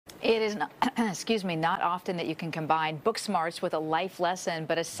It is not, excuse me, not often that you can combine book smarts with a life lesson,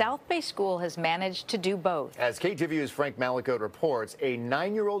 but a South Bay school has managed to do both. As KTVU's Frank Malicote reports, a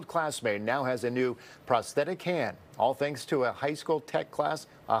 9-year-old classmate now has a new prosthetic hand, all thanks to a high school tech class,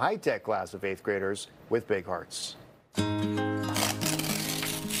 a high-tech class of 8th graders with big hearts.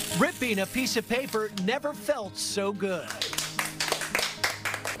 Ripping a piece of paper never felt so good.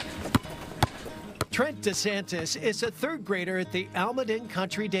 Trent DeSantis is a 3rd grader at the Almaden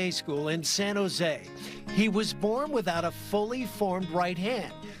Country Day School in San Jose. He was born without a fully formed right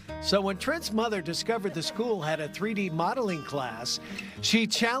hand. So when Trent's mother discovered the school had a 3D modeling class, she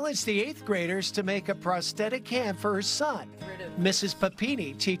challenged the 8th graders to make a prosthetic hand for her son. Mrs.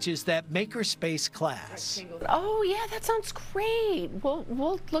 Papini teaches that makerspace class. Oh yeah, that sounds great.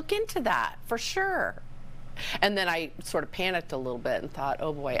 We'll look into that for sure. And then I sort of panicked a little bit and thought,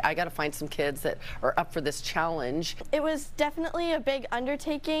 oh boy, I got to find some kids that are up for this challenge. It was definitely a big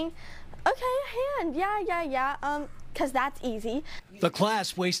undertaking. Okay, a hand, yeah, because that's easy. The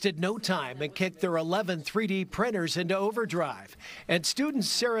class wasted no time and kicked their 11 3D printers into overdrive. And students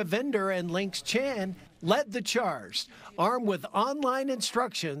Sarah Vender and Lynx Chan led the charge, armed with online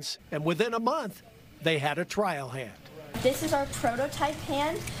instructions, and within a month, they had a trial hand. This is our prototype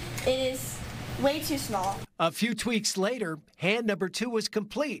hand. It is way too small. A few tweaks later, hand number 2 was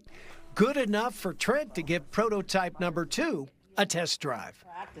complete. Good enough for Trent to give prototype number 2 a test drive.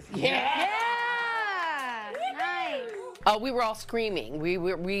 Yeah! Nice! We were all screaming.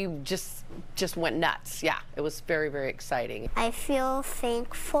 We just went nuts. Yeah, it was very, very exciting. I feel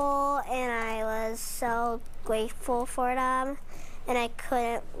thankful and I was so grateful for them, and I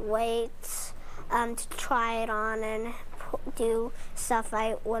couldn't wait to try it on and do stuff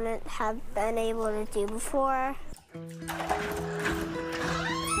I wouldn't have been able to do before.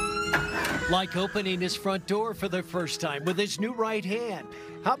 Like opening his front door for the first time with his new right hand.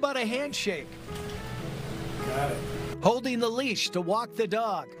 How about a handshake? Got it. Holding the leash to walk the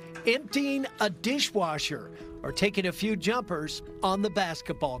dog, emptying a dishwasher, or taking a few jumpers on the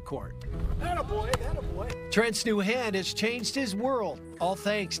basketball court. Attaboy, attaboy. Trent's new hand has changed his world, all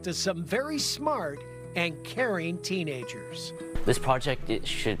thanks to some very smart and caring teenagers. This project, it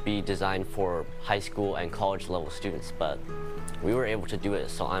should be designed for high school and college level students, but we were able to do it,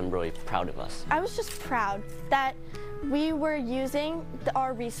 so I'm really proud of us. I was just proud that we were using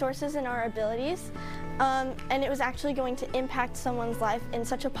our resources and our abilities, and it was actually going to impact someone's life in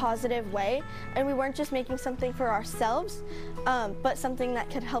such a positive way, and we weren't just making something for ourselves, but something that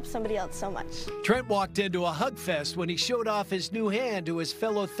could help somebody else so much. Trent walked into a hug fest when he showed off his new hand to his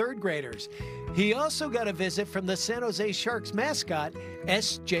fellow 3rd graders. He also got a visit from the San Jose Sharks mascot,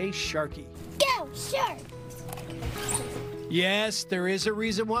 S.J. Sharkey. Go, Sharks! Yes, there is a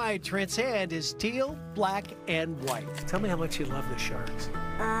reason why Trent's hand is teal, black, and white. Tell me how much you love the Sharks.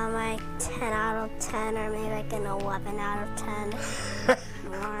 Like 10 out of 10, or maybe like an 11 out of 10.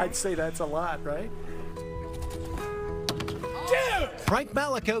 I'd say that's a lot, right? Dude! Frank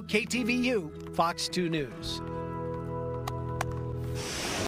Malicote, KTVU, Fox 2 News.